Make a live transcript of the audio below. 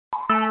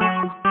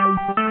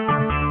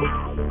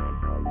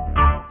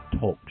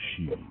Talk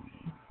show.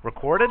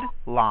 Recorded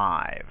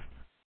live.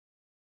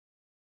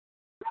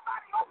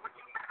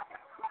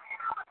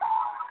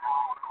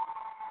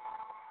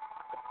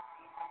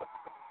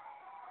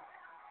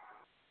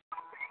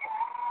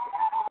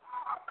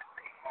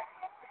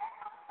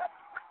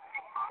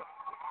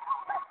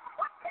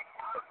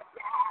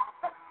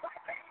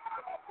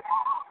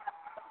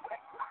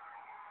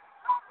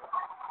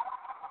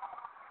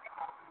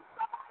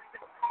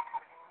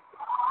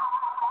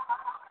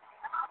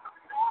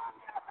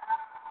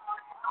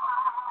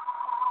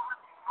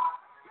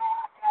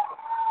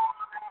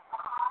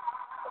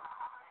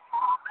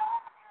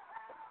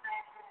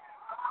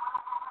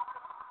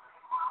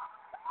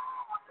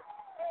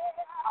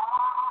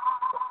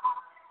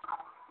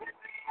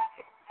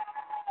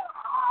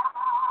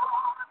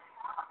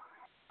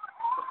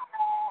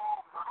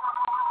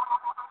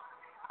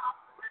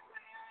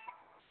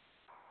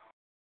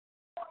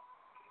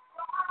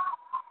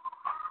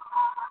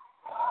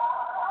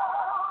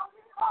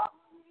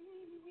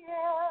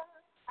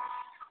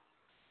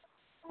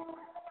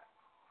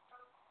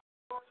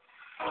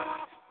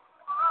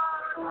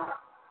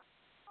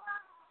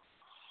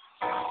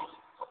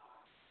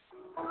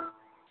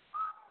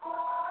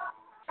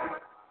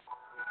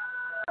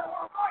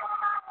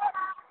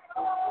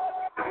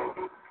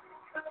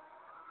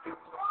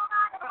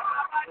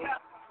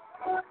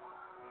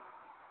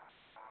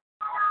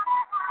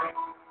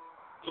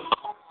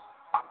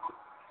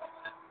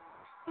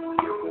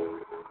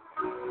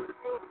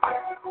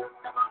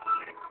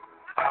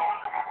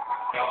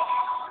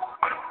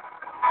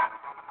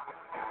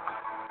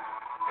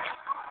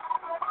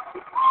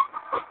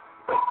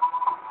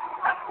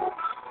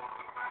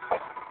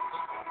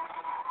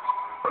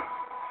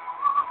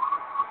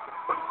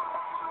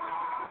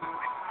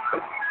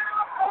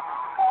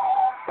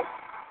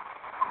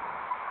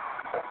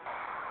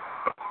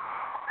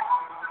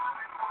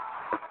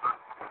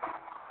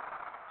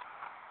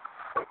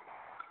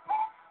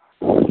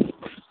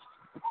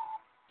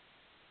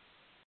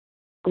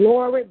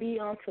 Glory be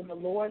unto the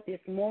Lord this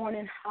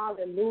morning.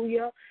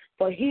 Hallelujah.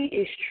 For he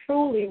is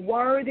truly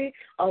worthy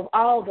of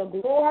all the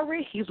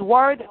glory. He's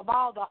worthy of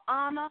all the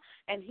honor,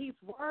 and he's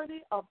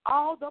worthy of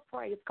all the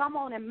praise. Come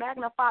on and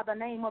magnify the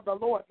name of the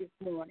Lord this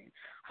morning.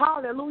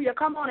 Hallelujah.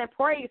 Come on and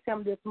praise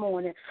him this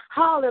morning.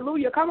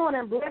 Hallelujah. Come on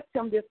and bless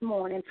him this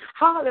morning.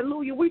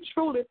 Hallelujah. We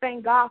truly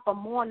thank God for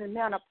morning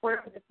man of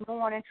prayer this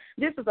morning.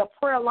 This is a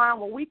prayer line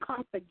where we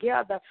come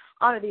together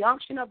under the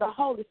unction of the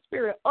Holy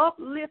Spirit,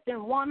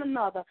 uplifting one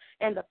another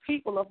and the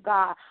people of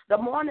God. The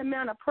morning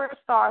man of prayer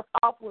starts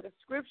off with a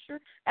scripture.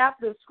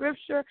 After the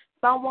scripture,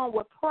 someone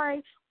will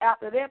pray.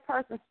 After that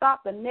person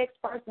stops, the next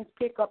person's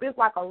pick up. It's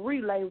like a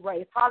relay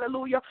race.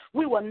 Hallelujah.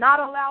 We will not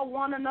allow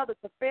one another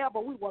to fail,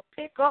 but we will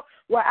pick up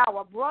where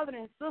our brother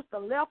and sister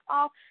left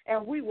off,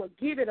 and we will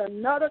give it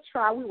another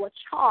try. We will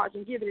charge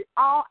and give it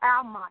all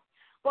our might.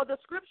 For the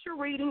scripture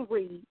reading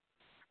reads,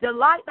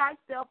 "Delight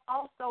thyself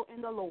also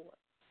in the Lord,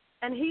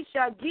 and he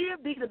shall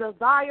give thee the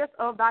desires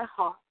of thy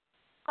heart.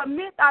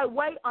 Commit thy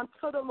way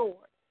unto the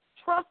Lord.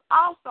 Trust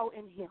also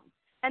in him,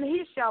 and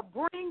he shall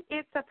bring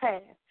it to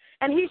pass.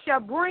 And he shall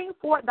bring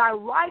forth thy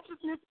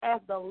righteousness as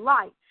the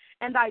light,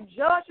 and thy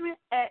judgment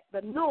at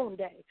the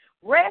noonday.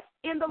 Rest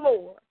in the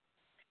Lord,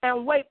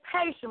 and wait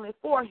patiently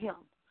for him.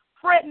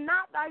 Fret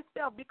not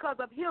thyself because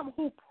of him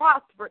who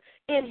prospered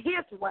in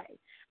his way,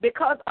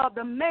 because of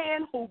the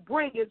man who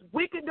bringeth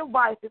wicked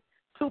devices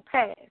to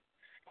pass.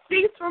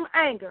 Cease from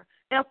anger,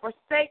 and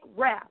forsake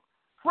wrath.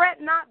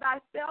 Fret not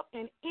thyself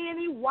in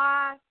any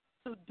wise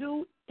to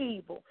do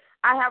evil."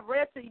 I have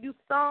read to you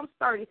Psalms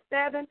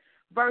 37,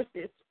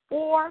 verses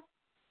 4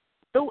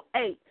 through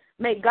 8.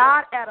 May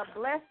God add a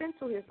blessing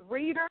to his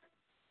reader,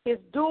 his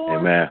doer,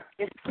 Amen.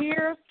 his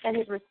hearers, and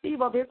his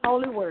receiver of his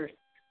holy word.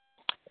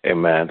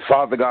 Amen.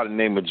 Father God, in the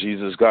name of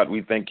Jesus, God,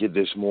 we thank you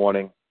this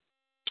morning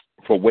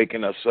for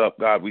waking us up.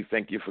 God, we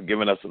thank you for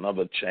giving us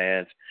another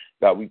chance.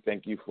 God, we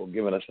thank you for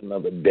giving us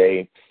another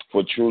day.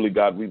 For truly,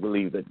 God, we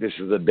believe that this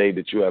is a day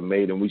that you have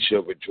made, and we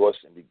shall rejoice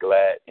and be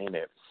glad in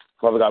it.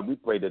 Father God, we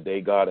pray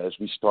today, God, as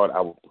we start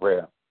our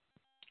prayer,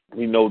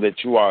 we know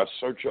that you are a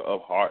searcher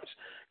of hearts.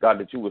 God,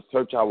 that you would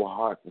search our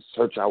hearts and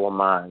search our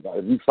minds. God,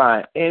 if you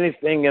find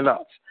anything in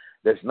us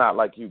that's not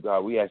like you,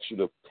 God, we ask you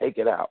to take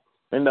it out.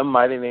 In the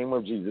mighty name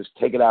of Jesus,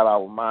 take it out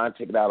of our mind,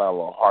 take it out of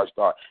our hearts,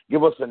 God.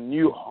 Give us a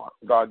new heart,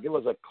 God. Give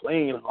us a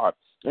clean heart.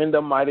 In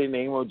the mighty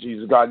name of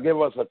Jesus, God, give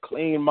us a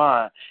clean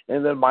mind.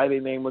 In the mighty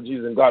name of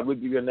Jesus, and God, we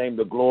give your name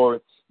the glory,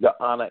 the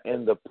honor,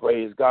 and the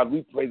praise. God,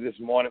 we pray this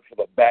morning for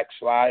the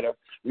backslider.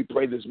 We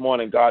pray this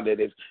morning, God, that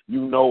if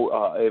you know,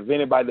 if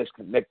anybody that's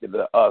connected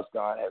to us,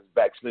 God, has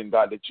backslidden,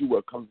 God, that you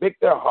will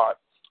convict their heart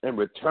and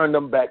return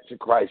them back to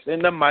Christ.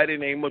 In the mighty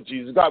name of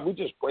Jesus, God, we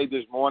just pray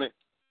this morning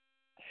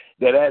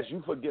that as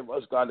you forgive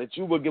us, God, that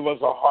you will give us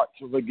a heart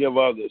to forgive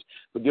others.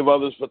 Forgive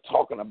others for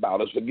talking about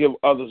us. Forgive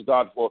others,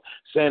 God, for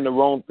saying the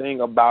wrong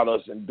thing about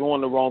us and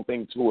doing the wrong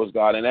thing to us,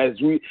 God. And as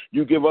you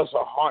give us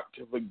a heart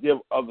to forgive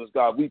others,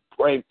 God, we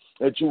pray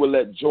that you will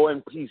let joy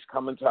and peace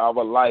come into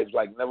our lives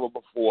like never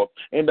before.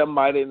 In the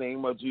mighty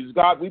name of Jesus.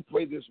 God, we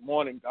pray this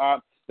morning,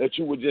 God, that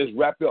you would just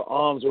wrap your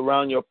arms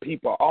around your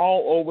people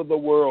all over the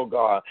world,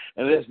 God,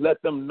 and just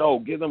let them know,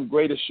 give them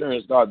great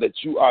assurance, God, that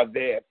you are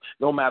there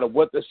no matter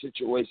what the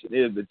situation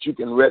is, that you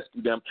can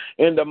rescue them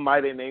in the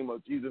mighty name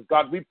of Jesus.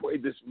 God, we pray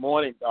this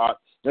morning, God,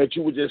 that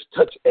you would just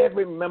touch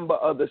every member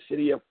of the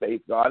City of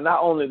Faith, God,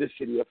 not only the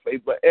City of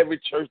Faith, but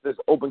every church that's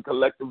open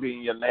collectively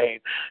in your name,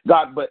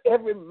 God, but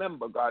every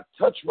member, God,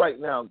 touch right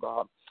now,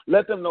 God.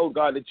 Let them know,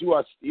 God, that you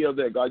are still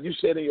there, God. You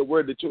said in your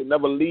word that you will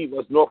never leave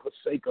us nor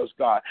forsake us,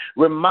 God.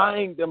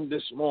 Remind them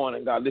this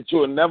morning, God, that you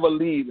will never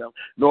leave them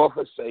nor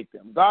forsake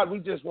them. God, we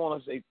just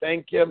want to say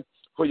thank you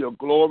for your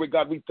glory,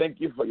 God. We thank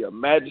you for your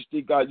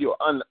majesty, God. You're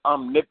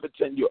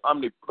omnipotent. You're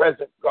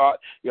omnipresent, God.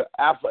 You're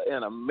Alpha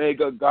and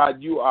Omega, God.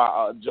 You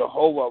are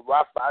Jehovah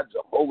Rapha,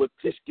 Jehovah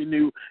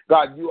Tiskenu.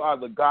 God, you are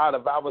the God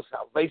of our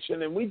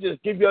salvation. And we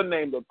just give your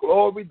name the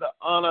glory, the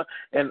honor,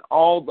 and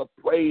all the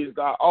praise,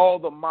 God. All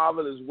the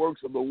marvelous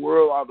works of the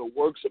world are the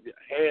works of your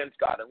hands,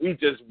 God. And we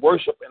just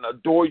worship and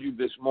adore you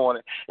this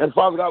morning. And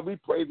Father God, we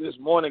pray this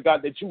morning,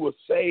 God, that you will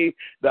save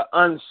the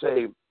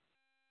unsaved.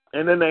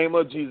 In the name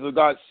of Jesus,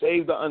 God,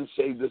 save the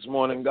unsaved this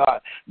morning,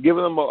 God. Give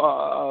them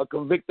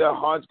convict their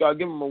hearts, God.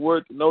 Give them a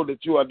word to know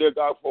that you are there,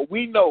 God. For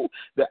we know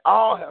that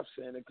all have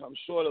sinned and come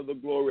short of the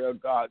glory of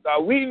God.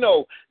 God, we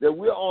know that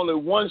we're only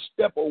one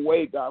step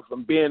away, God,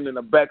 from being in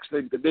a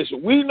backslidden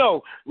condition. We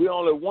know we're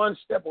only one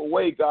step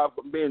away, God,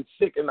 from being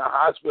sick in the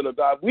hospital,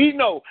 God. We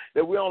know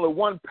that we're only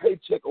one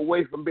paycheck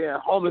away from being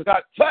homeless.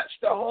 God, touch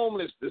the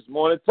homeless this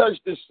morning. Touch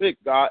the sick,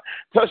 God.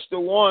 Touch the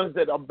ones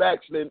that are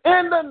backslidden.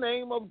 In the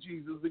name of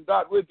Jesus, and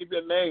God, we'll give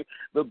your name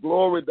the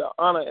glory, the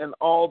honor, and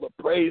all the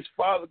praise.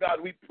 Father God,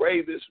 we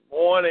pray this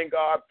morning,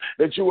 God,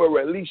 that you will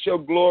release your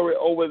glory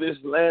over this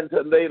land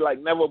today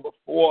like never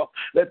before.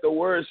 Let the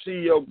word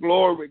see your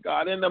glory,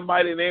 God. In the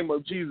mighty name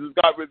of Jesus,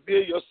 God,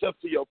 reveal yourself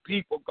to your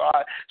people,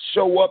 God.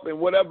 Show up in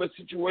whatever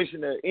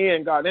situation they're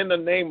in, God. In the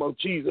name of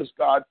Jesus,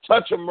 God.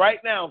 Touch them right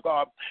now,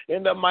 God.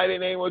 In the mighty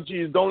name of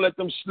Jesus. Don't let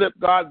them slip,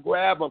 God.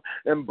 Grab them,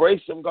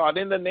 embrace them, God.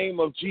 In the name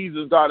of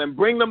Jesus, God, and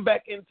bring them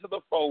back into the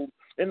fold.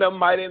 In the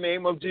mighty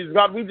name of Jesus.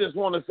 God, we just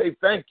want to say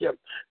thank you.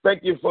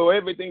 Thank you for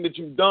everything that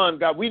you've done,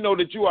 God. We know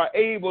that you are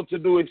able to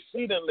do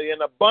exceedingly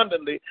and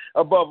abundantly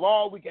above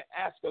all we can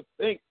ask or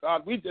think,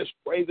 God. We just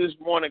pray this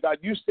morning, God.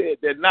 You said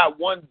that not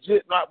one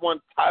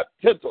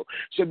tittle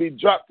should be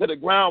dropped to the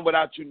ground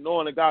without you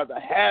knowing it, God. The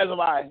hairs of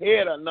our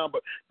head are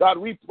numbered. God,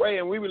 we pray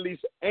and we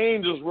release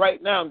angels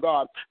right now,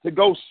 God, to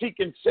go seek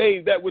and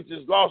save that which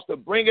is lost, to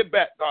bring it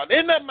back, God,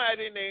 in the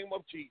mighty name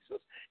of Jesus.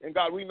 And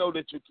God, we know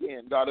that you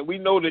can, God, and we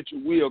know that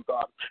you will,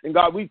 God. And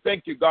God, we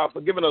thank you, God, for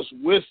giving us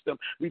wisdom.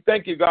 We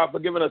thank you, God, for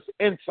giving us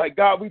insight.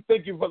 God, we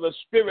thank you for the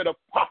spirit of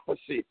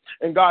prophecy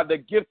and, God, the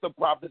gift of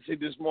prophecy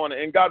this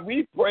morning. And, God,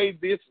 we pray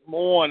this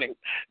morning,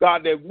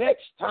 God, that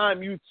next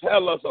time you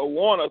tell us or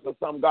warn us of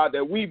something, God,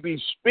 that we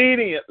be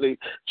expediently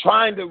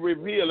trying to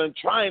reveal and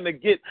trying to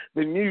get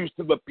the news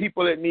to the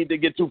people that need to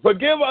get to.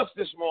 Forgive us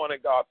this morning,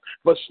 God,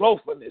 for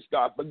slothfulness,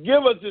 God.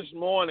 Forgive us this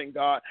morning,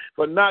 God,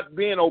 for not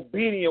being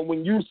obedient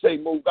when you say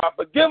move. God,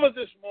 forgive us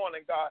this morning,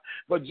 God,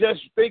 for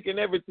just taking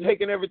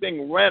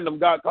everything random,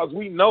 God, because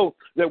we know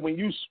that when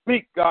you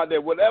speak, God,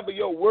 that whatever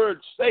your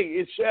words say,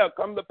 it shall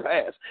come to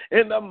pass.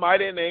 In the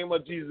mighty name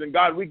of Jesus. And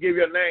God, we give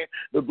your name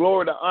the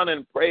glory, the honor,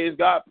 and praise.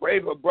 God,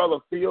 pray for Brother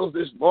Fields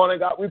this morning.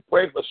 God, we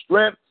pray for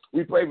strength.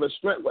 We pray for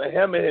strength for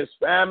him and his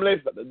family,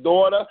 for the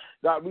daughter.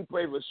 God, we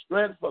pray for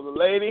strength for the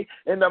lady.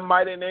 In the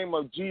mighty name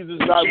of Jesus,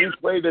 God, we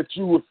pray that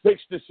you will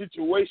fix the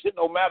situation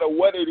no matter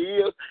what it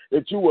is,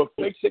 that you will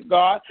fix it,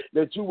 God,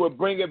 that you will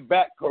bring it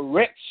back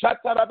correct. God,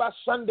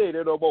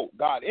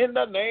 in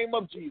the name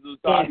of Jesus,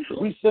 God,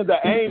 we send the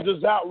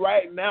angels out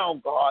right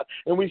now, God,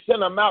 and we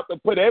send them out to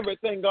put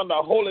everything on the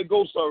Holy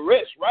Ghost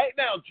arrest right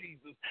now,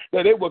 Jesus,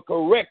 that it will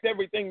correct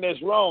everything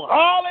that's wrong.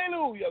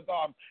 Hallelujah,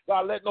 God.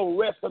 God, let no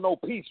rest or no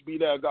peace be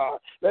there, God.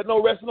 Let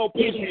no rest and no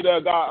peace be there,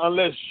 God,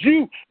 unless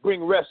you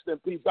bring rest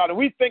and peace, God. And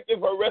we thank you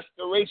for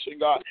restoration,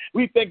 God.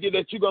 We thank you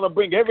that you're going to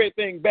bring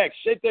everything back.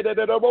 In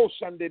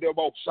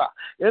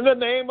the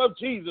name of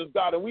Jesus,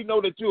 God. And we know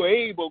that you're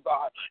able,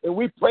 God. And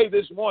we pray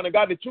this morning,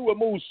 God, that you will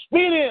move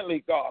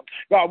expediently, God.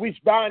 God, we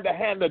bind the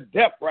hand of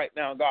death right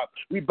now, God.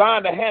 We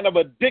bind the hand of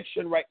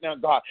addiction right now,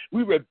 God.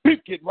 We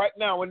rebuke it right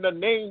now in the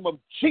name of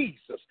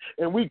Jesus.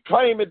 And we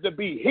claim it to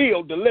be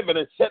healed, delivered,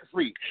 and set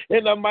free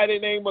in the mighty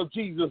name of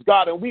Jesus,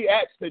 God. And we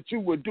ask that you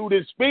would do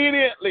this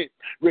expediently.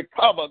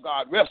 Recover,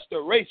 God.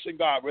 Restoration,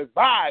 God.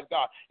 Revive,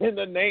 God. In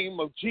the name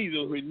of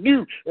Jesus.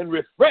 Renew and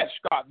refresh,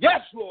 God.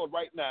 Yes, Lord,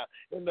 right now.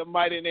 In the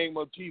mighty name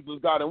of Jesus,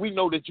 God. And we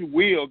know that you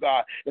will,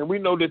 God. And we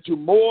know that you're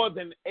more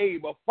than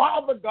able.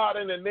 Father, God,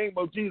 in the name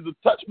of Jesus,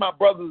 touch my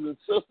brothers and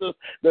sisters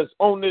that's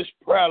on this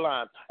prayer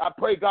line. I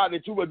pray, God,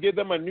 that you will give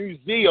them a new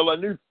zeal, a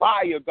new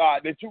fire,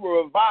 God, that you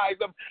will revive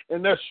them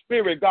in their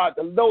spirit, God,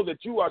 to know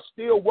that you are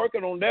still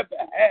working on their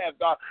behalf,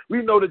 God.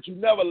 We know that you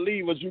never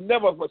leave us. You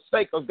never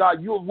forsake us,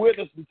 God. You are with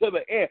us until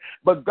the end.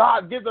 But,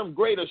 God, give them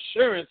great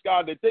assurance,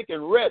 God, that they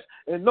can rest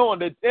and knowing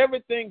that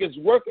everything is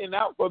working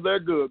out for their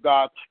good,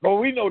 God. But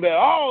we know that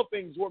all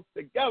things work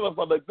together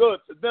for the good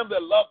to them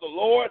that love the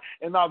Lord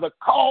and are the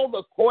called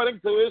according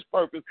to his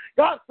purpose.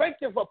 God, thank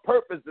you for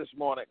purpose this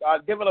morning,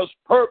 God, giving us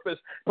purpose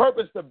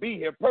to be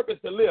here, purpose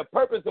to live,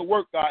 purpose to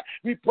work, God.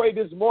 We pray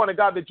this morning,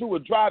 God, that you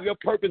would drive your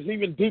purpose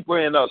even deeper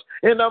in us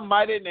in the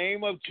mighty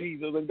name of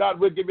Jesus. And, God,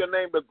 we'll give your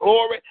name the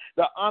glory,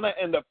 the honor,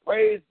 and the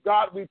praise.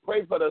 God, we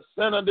pray for the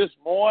sinner this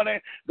morning.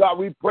 God,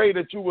 we pray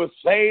that you will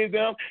save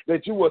them,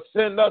 that you will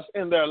send us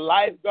in their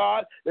life,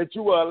 God, that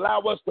you will allow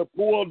us to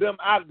pull them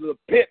out of the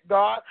pit,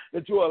 God,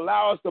 that you will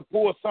allow us to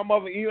pull some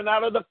of them even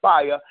out of the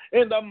fire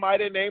in the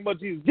mighty name of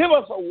Jesus. Give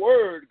us a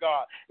word,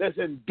 God, that's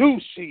in due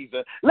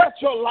season. Let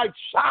your light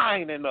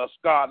shine in us,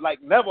 God,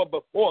 like never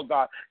before,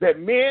 God, that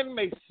men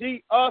may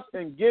see us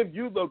and give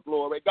you the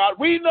glory. God,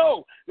 we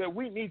know that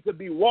we need to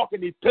be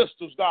walking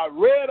epistles, God,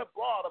 read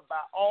abroad by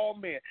all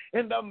men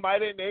in the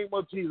mighty name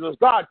of Jesus.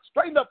 God,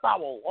 straighten up our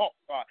walk,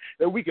 God,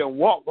 that we can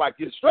walk like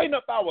you. Straighten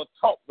up our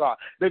talk, God,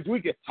 that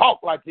we can talk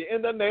like you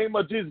in the name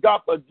of Jesus.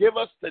 God, forgive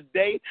us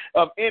today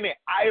of any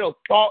idle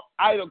thought,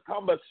 idle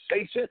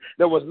conversation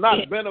that was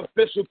not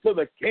beneficial to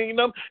the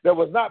kingdom, that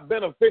was not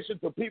beneficial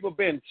to people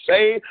being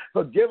saved.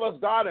 Forgive us,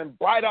 God, and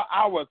bridle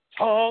our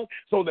tongue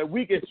so that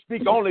we can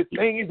speak only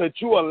things that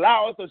you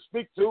allow us to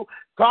speak to.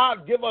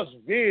 God, give us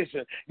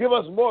vision. Give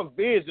us more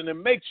vision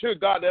and make sure,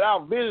 God, that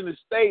our vision is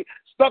stay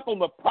stuck on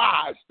the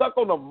prize, stuck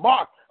on the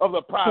mark of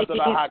the prize of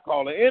the high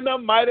calling. In the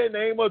mighty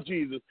name of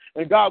Jesus.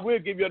 And God, we'll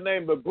give your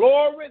name the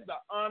glory, the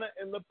honor,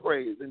 and the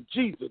praise. In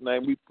Jesus'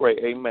 name we pray.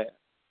 Amen.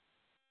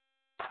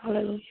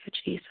 Hallelujah,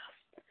 Jesus.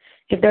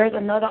 If there's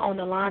another on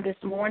the line this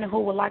morning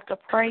who would like to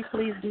pray,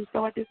 please do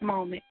so at this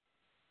moment.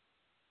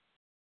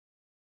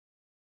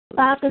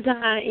 Father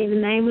God, in the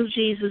name of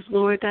Jesus,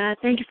 Lord God,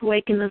 thank you for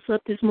waking us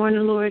up this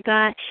morning, Lord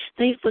God.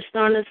 Thank you for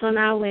starting us on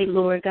our way,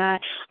 Lord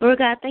God. Lord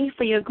God, thank you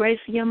for your grace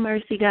and your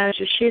mercy, God,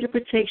 your shield of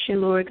protection,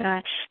 Lord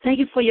God. Thank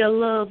you for your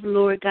love,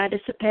 Lord God,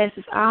 that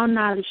surpasses all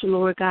knowledge,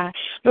 Lord God.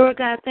 Lord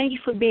God, thank you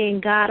for being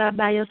God all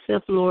by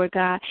yourself, Lord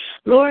God.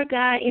 Lord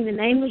God, in the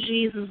name of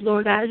Jesus,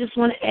 Lord God, I just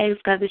want to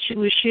ask, God, that you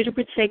would shield and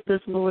protect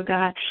us, Lord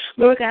God.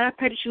 Lord God, I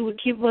pray that you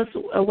would keep us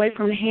away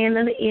from the hand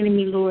of the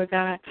enemy, Lord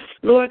God.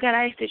 Lord God,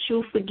 I ask that you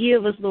would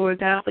forgive us, Lord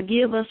God.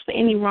 Forgive us for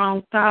any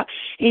wrong thought,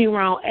 any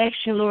wrong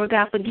action, Lord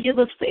God. Forgive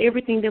us for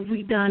everything that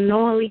we've done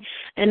knowingly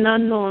and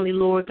unknowingly,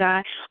 Lord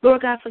God.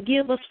 Lord God,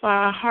 forgive us for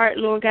our heart,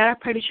 Lord God. I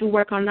pray that you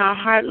work on our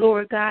heart,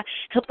 Lord God.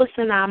 Help us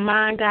in our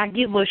mind, God.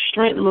 Give us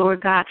strength,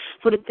 Lord God,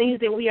 for the things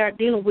that we are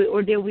dealing with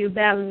or that we're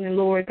battling,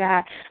 Lord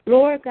God.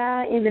 Lord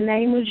God, in the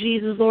name of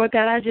Jesus, Lord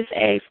God, I just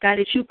ask, God,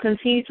 that you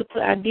continue to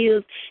put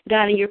ideas,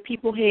 God, in your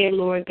people's head,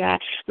 Lord God.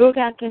 Lord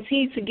God,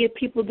 continue to give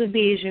people the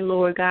vision,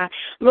 Lord God.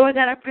 Lord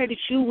God, I pray that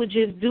you would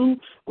just do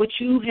what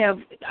you have.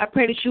 I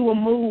pray that you will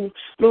move,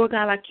 Lord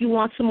God, like you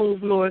want to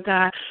move, Lord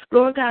God.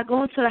 Lord God,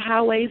 go into the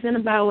highways and the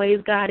byways,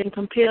 God, and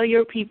compel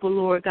your people,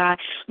 Lord God.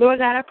 Lord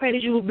God, I pray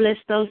that you will bless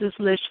those that's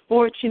less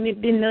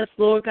fortunate than us,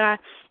 Lord God,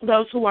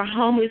 those who are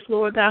homeless,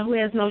 Lord God, who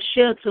has no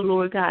shelter,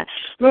 Lord God.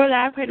 Lord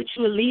God, I pray that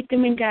you will lead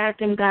them and guide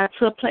them, God,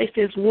 to a place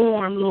that's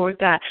warm, Lord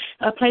God,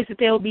 a place that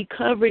they will be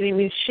covered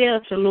in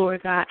shelter,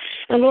 Lord God.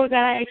 And Lord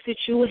God, I ask that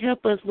you will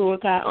help us,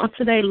 Lord God, on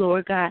today,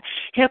 Lord God.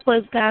 Help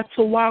us, God,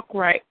 to walk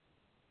right,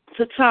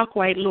 to talk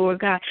right, Lord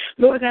God.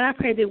 Lord God, I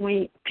pray that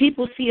when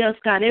people see us,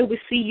 God, they will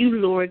see you,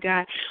 Lord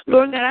God.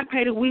 Lord God, I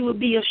pray that we will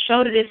be a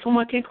shoulder that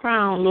someone can cry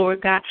on,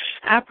 Lord God.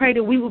 I pray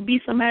that we will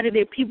be somebody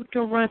that people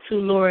can run to,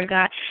 Lord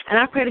God. And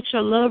I pray that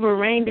your love will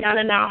rain down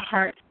in our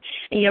hearts.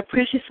 In your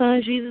precious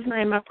Son, Jesus'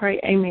 name, I pray.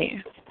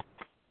 Amen.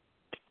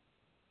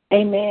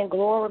 Amen.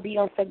 Glory be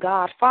unto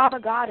God. Father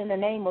God, in the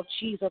name of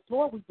Jesus,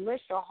 Lord, we bless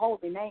your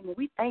holy name, and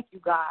we thank you,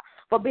 God,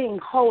 for being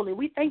holy.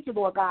 We thank you,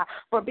 Lord God,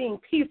 for being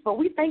peaceful.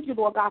 We thank you,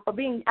 Lord God, for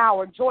being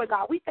our joy,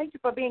 God. We thank you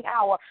for being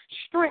our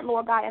strength,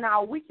 Lord God, in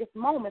our weakest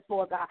moments,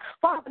 Lord God.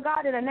 Father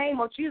God, in the name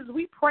of Jesus,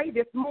 we pray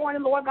this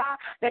morning, Lord God,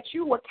 that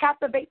you will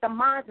captivate the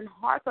minds and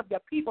hearts of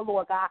your people,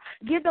 Lord God.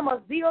 Give them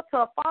a zeal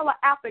to follow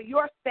after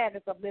your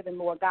status of living,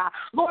 Lord God.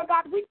 Lord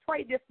God, we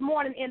pray this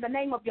morning in the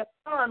name of your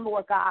Son,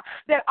 Lord God,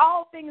 that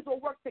all things will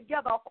work together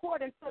together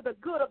according to the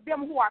good of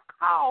them who are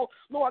called,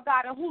 Lord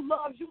God, and who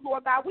loves you,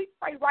 Lord God. We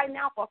pray right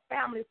now for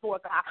families,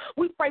 Lord God.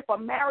 We pray for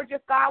marriages,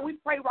 God. We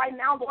pray right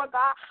now, Lord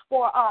God,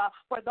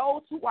 for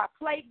those who are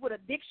plagued with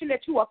addiction,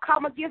 that you will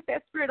come against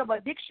that spirit of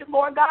addiction,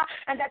 Lord God,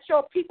 and that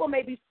your people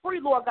may be free,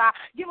 Lord God.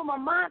 Give them a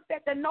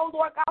mindset to know,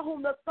 Lord God,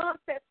 whom the Son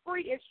sets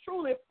free is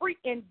truly free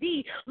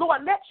indeed.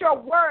 Lord, let your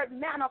word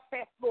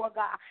manifest, Lord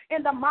God,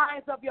 in the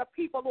minds of your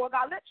people, Lord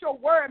God. Let your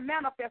word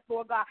manifest,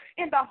 Lord God,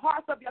 in the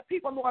hearts of your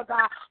people, Lord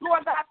God.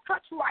 Lord God,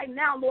 touch right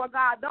now, Lord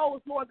God,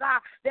 those, Lord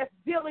God, that's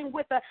dealing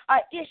with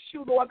an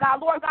issue, Lord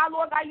God. Lord God,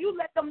 you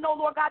let them know,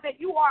 Lord God, that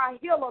you are a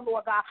healer,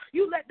 Lord God.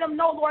 You let them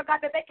know, Lord God,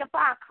 that they can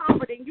find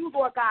comfort in you,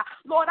 Lord God.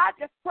 Lord, I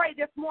just pray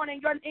this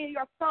morning in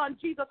your Son,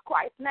 Jesus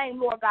Christ's name,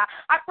 Lord God.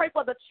 I pray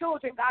for the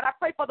children, God. I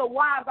pray for the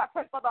wives. I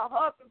pray for the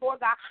husbands, Lord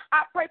God.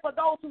 I pray for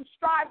those who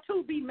strive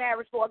to be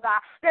married, Lord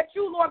God, that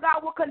you, Lord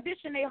God, will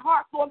condition their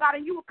hearts, Lord God,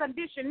 and you will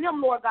condition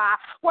them, Lord God,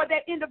 for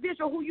that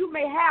individual who you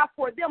may have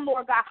for them,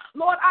 Lord God.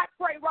 Lord, I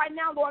pray right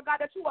now, Lord God,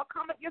 that you will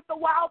come against the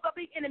wiles of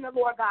the enemy,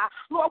 Lord God.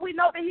 Lord, we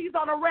know that he's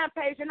on a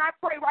rampage, and I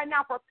pray right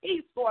now for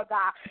peace, Lord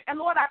God. And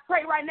Lord, I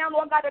pray right now,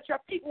 Lord God, that your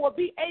people will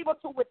be able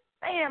to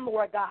withstand,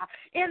 Lord God.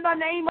 In the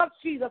name of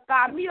Jesus,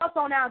 God, meet us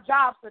on our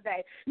jobs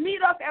today.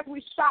 Meet us as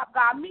we shop,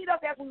 God. Meet us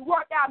as we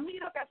work out.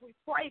 Meet us as we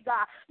pray,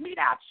 God. Meet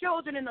our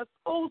children in the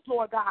schools,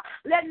 Lord God.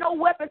 Let no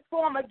weapons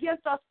form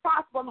against us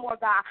prosper, Lord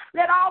God.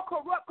 Let all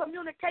corrupt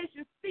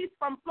communication cease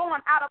from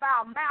flowing out of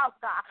our mouths,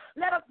 God.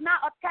 Let us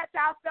not attach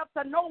ourselves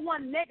to no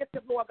one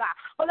negative, Lord God,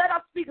 but let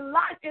us speak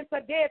life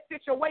into dead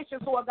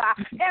situations, Lord God.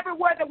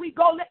 Everywhere that we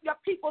go, let your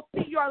people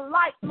see your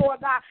light, Lord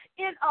God,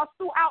 in us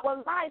through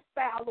our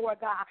lifestyle, Lord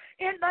God.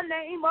 In the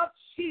name of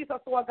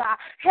Jesus, Lord God.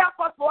 Help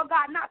us, Lord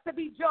God, not to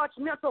be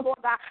judgmental, Lord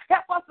God.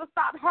 Help us to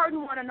stop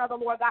hurting one another,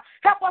 Lord God.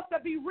 Help us to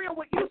be real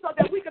with you so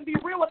that we can be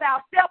real with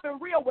ourselves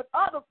and real with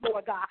others,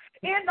 Lord God.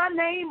 In the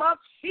name of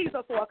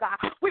Jesus, Lord God.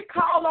 We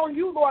call on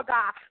you, Lord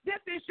God.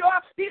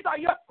 These are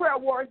your prayer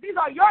words. These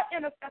are your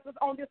intercessors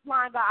on this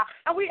line, God.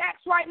 And we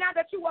ask right now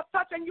that you will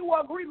touch and you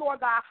will agree, Lord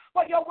God.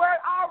 For your word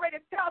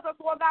already tells us,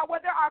 Lord God, where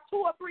there are 2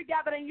 or 3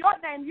 gathered in your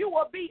name, you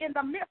will be in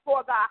the midst,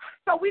 Lord God.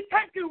 So we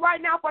thank you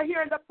right now for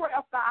hearing the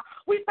prayers, God.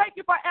 We thank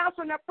you for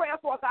answering the prayers,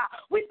 Lord God.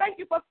 We thank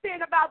you for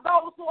seeing about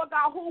those, Lord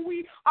God, who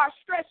we are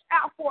stretched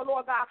out for,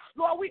 Lord God.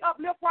 Lord, we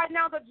uplift right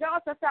now the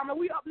Johnson family.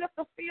 We uplift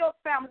the Fields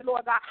family,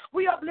 Lord God.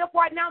 We uplift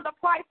right now the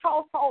Price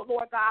household,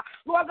 Lord God.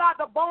 Lord God,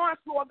 the Barnes,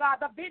 Lord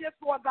God, the Bennett,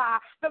 Lord God,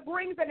 the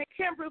Greens and the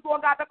Kimbrys,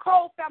 Lord God, the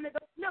Cole family,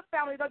 the Smith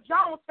family, the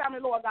Jones family,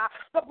 Lord God,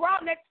 the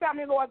Broadneck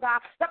family, Lord God,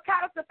 the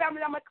Patterson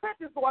family, the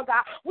McClintons, Lord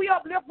God. We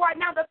uplift right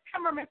now the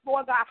Timmermans,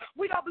 Lord God.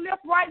 We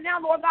uplift right now,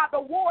 Lord God,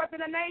 the Wards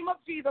in the name of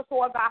Jesus,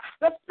 Lord God,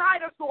 the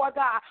Snyders, Lord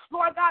God,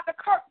 the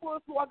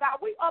Kirkwoods, Lord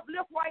God. We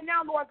uplift right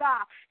now, Lord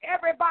God,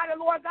 everybody,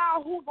 Lord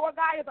God, who, Lord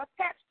God, is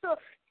attached to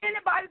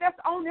anybody that's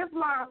on this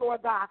line,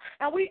 Lord God.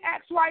 And we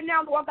ask right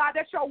now, Lord God,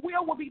 that your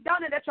will be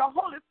done and that your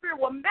Holy Spirit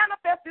will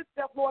manifest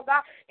itself, Lord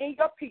God, in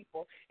your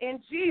people. In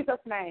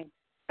Jesus' name.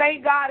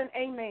 Thank God and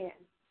amen.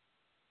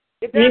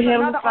 If there's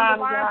another on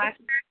the line,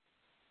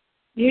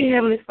 Dear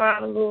Heavenly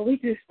Father, Lord, we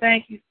just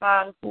thank you,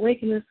 Father, for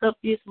waking us up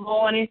this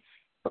morning,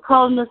 for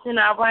calling us in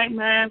our right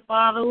mind,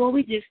 Father. Lord,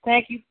 we just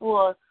thank you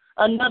for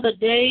another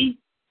day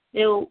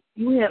that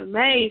you have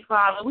made,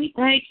 Father. We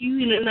thank you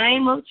in the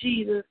name of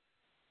Jesus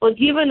for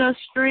giving us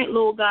strength,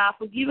 Lord God,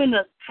 for giving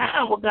us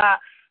power, God,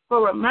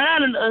 for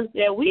reminding us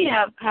that we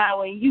have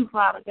power in you,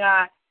 Father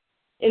God.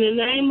 In the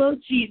name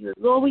of Jesus,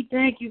 Lord, we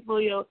thank you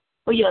for your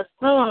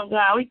Son,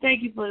 God. We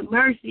thank you for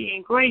mercy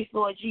and grace,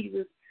 Lord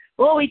Jesus.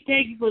 Lord, we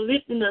thank you for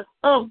lifting us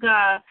up,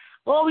 God.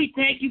 Lord, we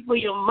thank you for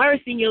your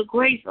mercy and your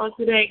grace on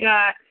today,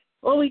 God.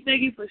 Lord, we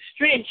thank you for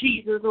strength,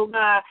 Jesus, oh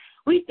God.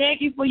 We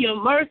thank you for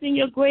your mercy and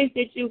your grace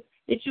that you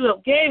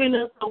have given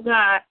us, oh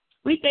God.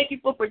 We thank you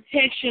for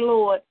protection,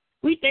 Lord.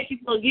 We thank you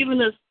for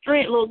giving us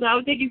strength, Lord God.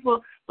 We thank you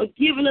for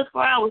forgiving us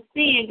for our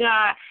sin,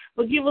 God.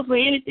 Forgive us for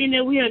anything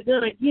that we have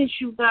done against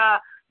you, God,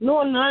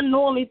 knowing and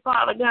unknowingly,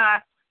 Father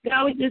God.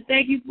 God, we just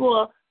thank you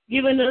for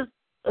giving us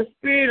a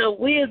spirit of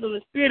wisdom, a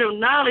spirit of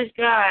knowledge,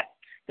 God.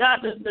 God,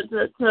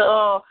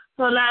 to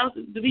allow us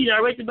to be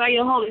directed by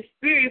your Holy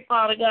Spirit,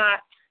 Father God.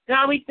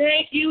 God, we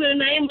thank you in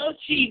the name of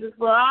Jesus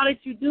for all that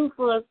you do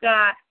for us,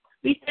 God.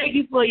 We thank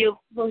you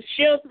for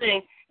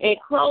sheltering and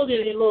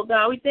clothing, Lord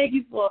God. We thank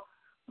you for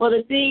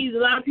the things a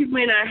lot of people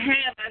may not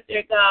have out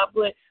there, God,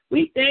 but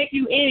we thank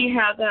you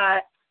anyhow,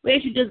 God.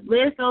 Let you just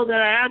bless those that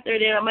are out there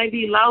that might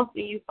be lost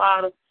in you,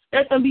 Father.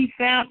 Let them be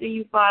found in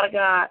you, Father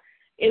God.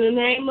 In the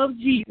name of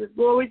Jesus,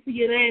 glory to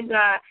your name,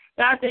 God.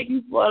 God, thank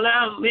you for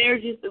allowing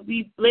marriages to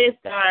be blessed,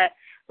 God.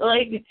 Lord,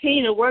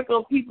 continue to work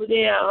on people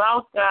that are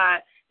lost, God.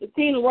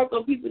 Continue to work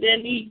on people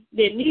that need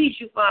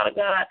you, Father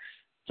God.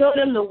 Show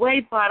them the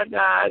way, Father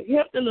God.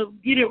 Help them to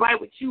get it right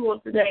with you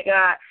on today,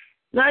 God.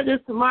 Not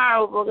just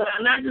tomorrow, but God,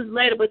 not just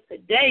later, but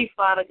today,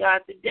 Father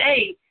God.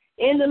 Today,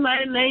 in the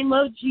mighty name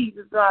of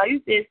Jesus, God.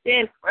 You said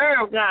stand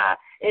firm, God,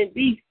 and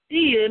be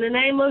still in the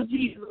name of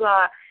Jesus,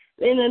 God.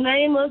 In the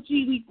name of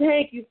Jesus, we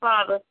thank you,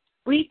 Father.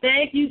 We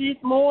thank you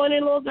this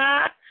morning, Lord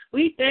God,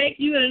 We thank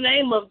you in the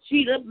name of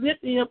Jesus,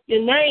 lifting up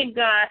your name,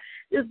 God,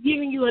 just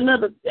giving you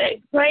another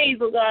praise,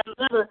 oh God,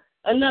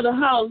 another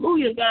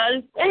hallelujah, God.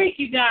 Just thank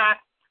you, God,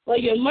 for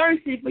your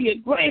mercy, for your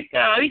grace,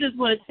 God. We just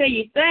want to tell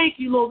you thank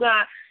you, Lord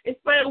God, in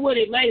spite of what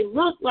it may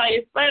look like,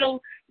 in spite of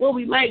what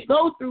we might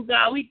go through,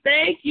 God. We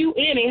thank you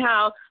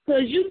anyhow,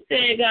 because you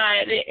said,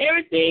 God, that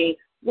everything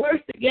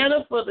works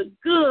together for the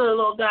good,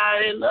 Lord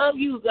God, and love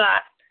you,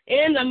 God.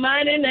 In the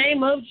mighty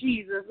name of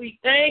Jesus, we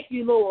thank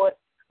you, Lord.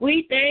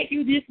 We thank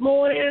you this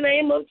morning in the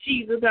name of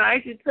Jesus, God.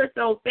 I should touch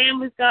on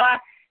families, God.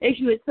 I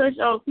should touch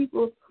on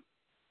people's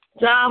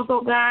jobs,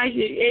 oh God. I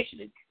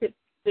should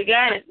the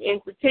God in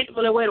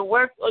particular the way to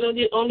work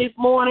on this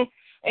morning.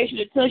 I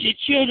should touch your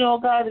children, oh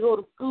God, to go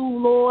to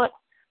school, Lord.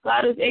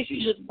 God, I should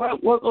just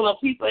work on the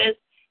people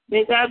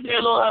that's out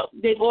there, Lord.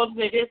 They're going to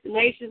their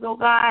destinations, oh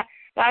God.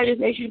 God, just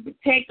make sure you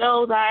protect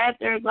those that are out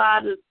there,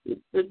 God,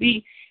 to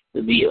be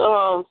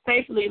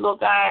safely,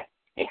 Lord God,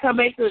 and come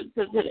back to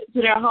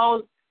their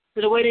homes,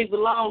 to the way they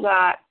belong,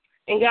 God.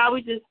 And God,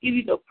 we just give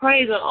you the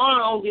praise and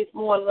honor on this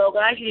morning, Lord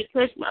God. I should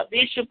touch my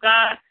bishop,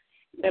 God,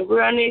 and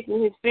Brownies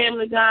and his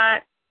family,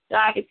 God.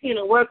 God, continue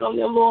to work on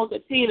them, Lord.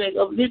 Continue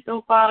to uplift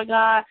them, Father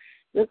God.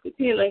 Just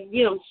continue to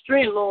give them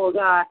strength, Lord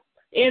God.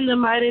 In the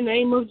mighty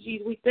name of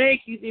Jesus, we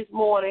thank you this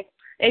morning.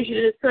 As you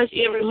just touch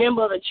every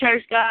member of the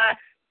church, God.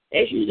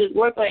 As you just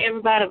work on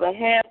everybody's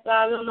behalf,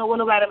 God. We don't know what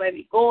nobody may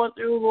be going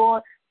through,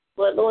 Lord.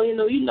 But, Lord, you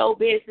know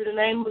best in the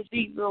name of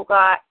Jesus, oh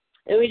God.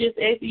 And we just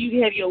ask that you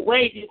to have your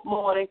way this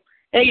morning.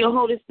 And your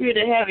Holy Spirit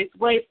to have its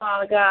way,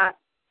 Father God.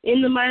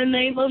 In the mighty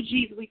name of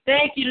Jesus, we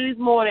thank you this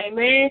morning.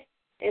 Amen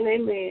and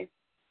amen.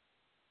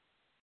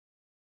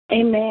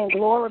 Amen.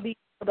 Glory be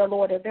to the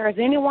Lord. If there is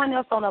anyone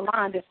else on the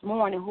line this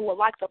morning who would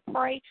like to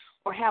pray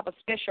or have a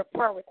special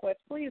prayer request,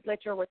 please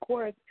let your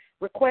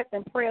requests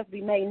and prayers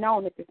be made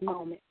known at this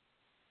moment.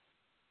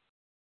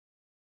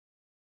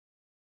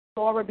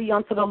 Glory be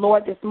unto the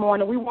Lord this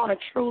morning. We want to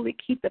truly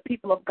keep the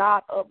people of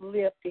God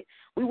uplifted.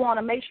 We want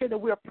to make sure that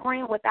we're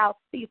praying without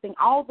ceasing.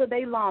 All the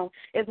day long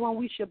is when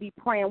we should be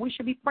praying. We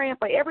should be praying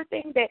for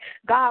everything that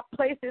God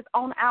places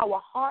on our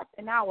hearts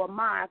and our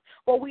minds.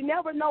 For we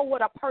never know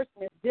what a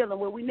person is dealing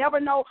with. We never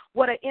know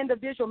what an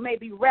individual may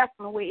be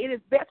wrestling with. It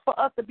is best for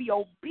us to be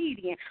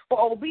obedient,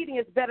 for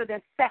obedience is better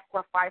than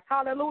sacrifice.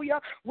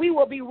 Hallelujah. We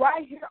will be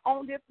right here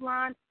on this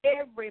line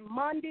every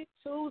Monday,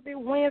 Tuesday,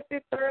 Wednesday,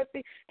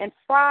 Thursday, and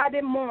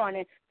Friday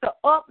morning to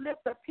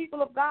uplift the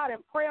people of God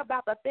and pray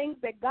about the things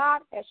that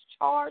God has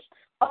charged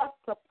us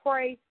to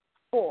pray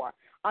for.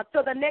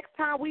 Until the next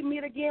time we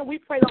meet again, we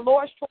pray the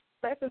Lord's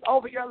blessings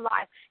over your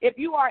life. If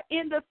you are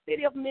in the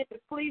city of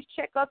Memphis, please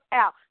check us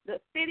out. The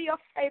City of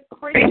Faith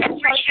Christian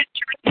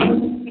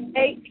Church,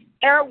 8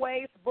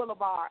 Airways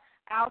Boulevard.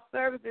 Our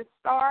services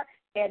start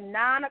at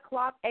 9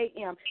 o'clock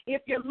a.m.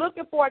 If you're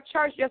looking for a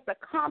church just to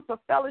come to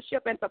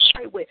fellowship and to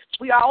pray with,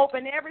 we are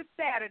open every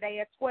Saturday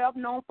at 12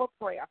 noon for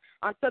prayer.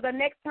 Until the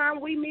next time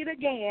we meet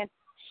again,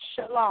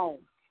 shalom.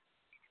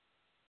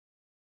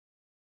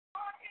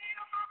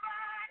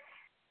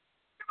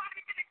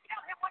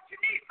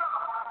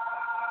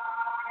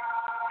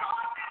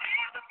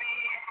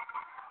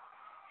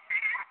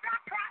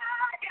 Somebody